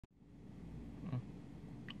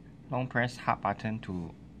Long press hard button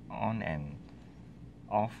to on and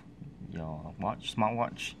off your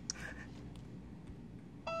smartwatch.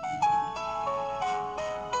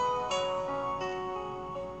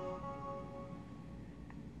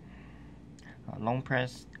 Long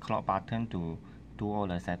press clock button to do all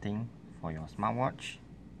the setting for your smartwatch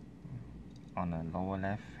on the lower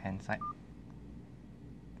left hand side.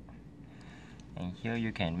 And here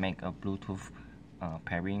you can make a Bluetooth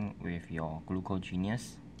pairing with your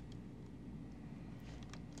GlucoGenius.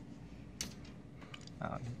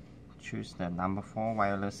 Choose the number 4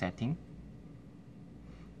 wireless setting,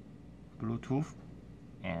 Bluetooth,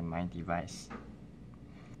 and my device.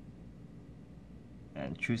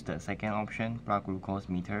 And choose the second option, blood glucose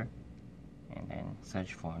meter, and then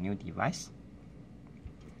search for new device.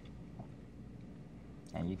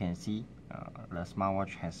 And you can see the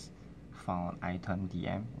smartwatch has found item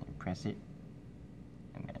DM, and press it,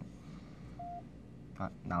 and then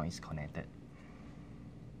now it's connected.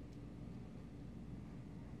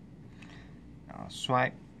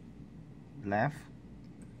 Swipe left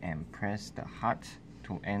and press the heart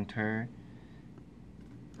to enter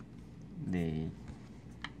the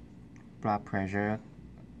blood pressure,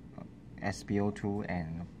 SpO2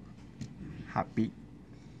 and heartbeat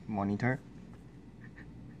monitor.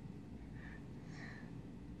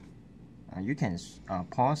 You can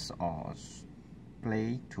pause or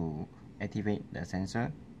play to activate the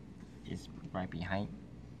sensor. It's right behind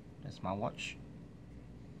the smartwatch.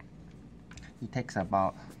 It takes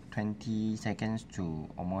about 20 seconds to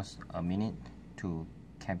almost a minute to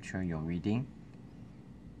capture your reading.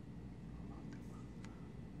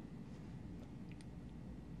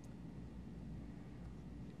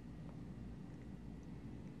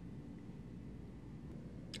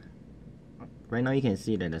 Right now you can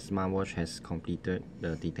see that the smartwatch has completed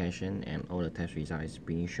the detection and all the test results is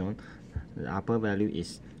being shown. The upper value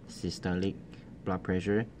is systolic blood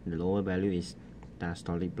pressure, the lower value is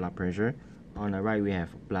diastolic blood pressure. On the right we have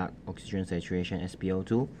blood oxygen saturation,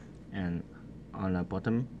 SpO2, and on the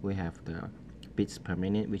bottom we have the beats per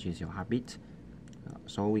minute, which is your heartbeat.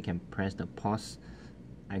 So we can press the pause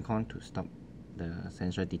icon to stop the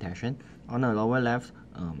sensor detection. On the lower left,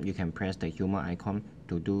 you can press the human icon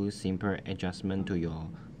to do simple adjustment to your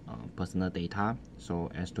personal data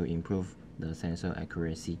so as to improve the sensor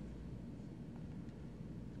accuracy.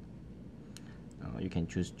 You can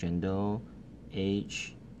choose gender,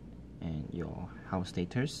 age, and your health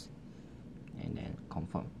status, and then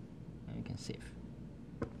confirm, and you can save.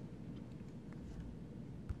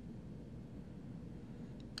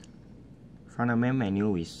 From the main menu,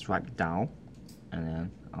 we swipe down, and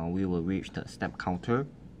then we will reach the step counter.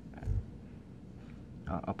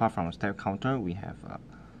 Apart from step counter, we have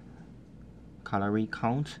calorie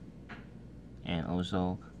count and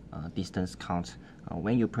also distance count.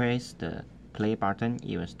 When you press the play button,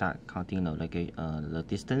 it will start counting the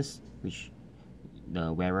distance which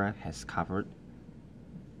the wearer has covered.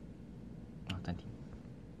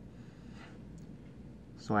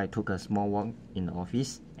 So I took a small walk in the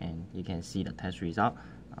office, and you can see the test result.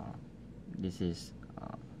 This is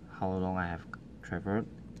how long I have traveled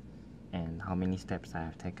and how many steps I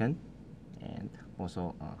have taken, and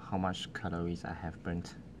also how much calories I have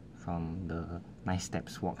burnt from the 9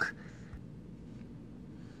 steps walk.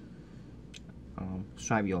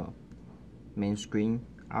 Swipe your main screen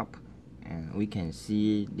up, and we can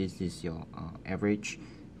see this is your average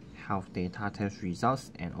health data test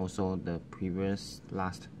results, and also the previous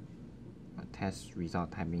last test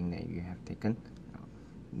result timing that you have taken.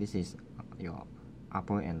 This is your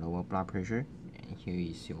upper and lower blood pressure, and here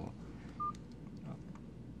is your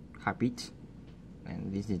heartbeat,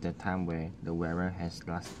 and this is the time where the wearer has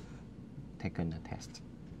last taken the test.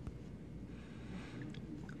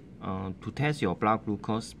 To test your blood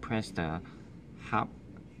glucose, press the heart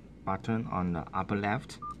button on the upper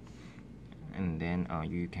left, and then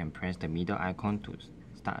you can press the middle icon to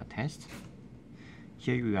start a test.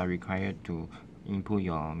 Here you are required to input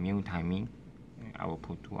your meal timing. I will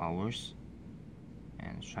put 2 hours,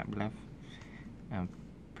 and swipe left and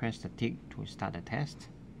press the tick to start the test.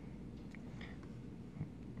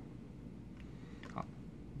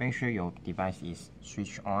 Make sure your device is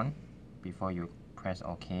switched on before you press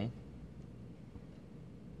OK.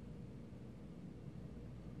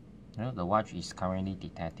 The watch is currently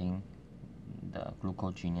detecting the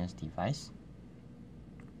GlucoGenius device.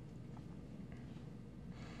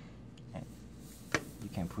 And you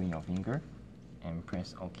can put in your finger and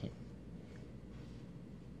press OK.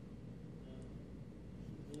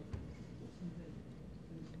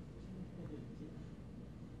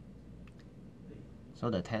 So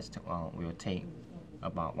the test will take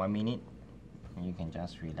about 1 minute. and you can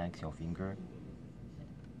just relax your finger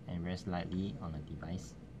and rest lightly on the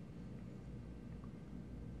device.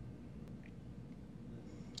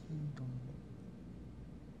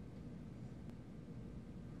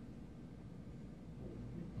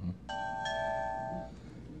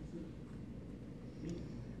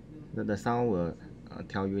 The sound will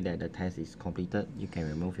tell you that the test is completed. You can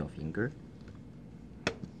remove your finger.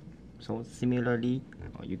 So similarly,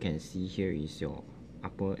 you can see here is your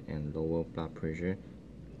upper and lower blood pressure.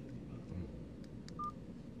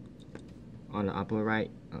 On the upper right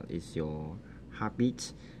is your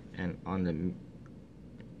heartbeat, and on the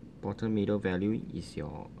bottom middle value is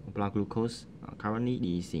your blood glucose. Currently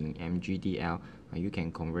it is in mgdl. You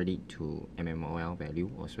can convert it to mmol value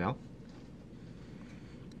as well.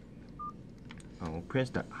 Press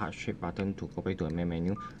the heart shape button to go back to the main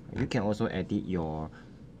menu. You can also edit your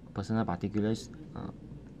personal particulars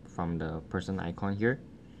from the person icon here.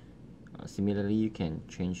 Similarly, you can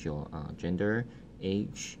change your gender,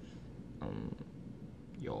 age,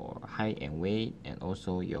 your height and weight, and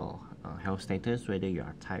also your health status, whether you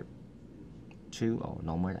are type 2 or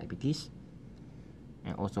normal diabetes,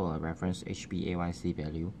 and also a reference HbA1c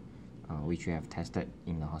value, which you have tested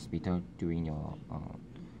in the hospital during your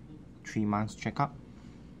 3 months checkup.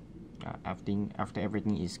 After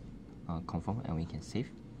everything is confirmed, and we can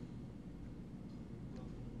save.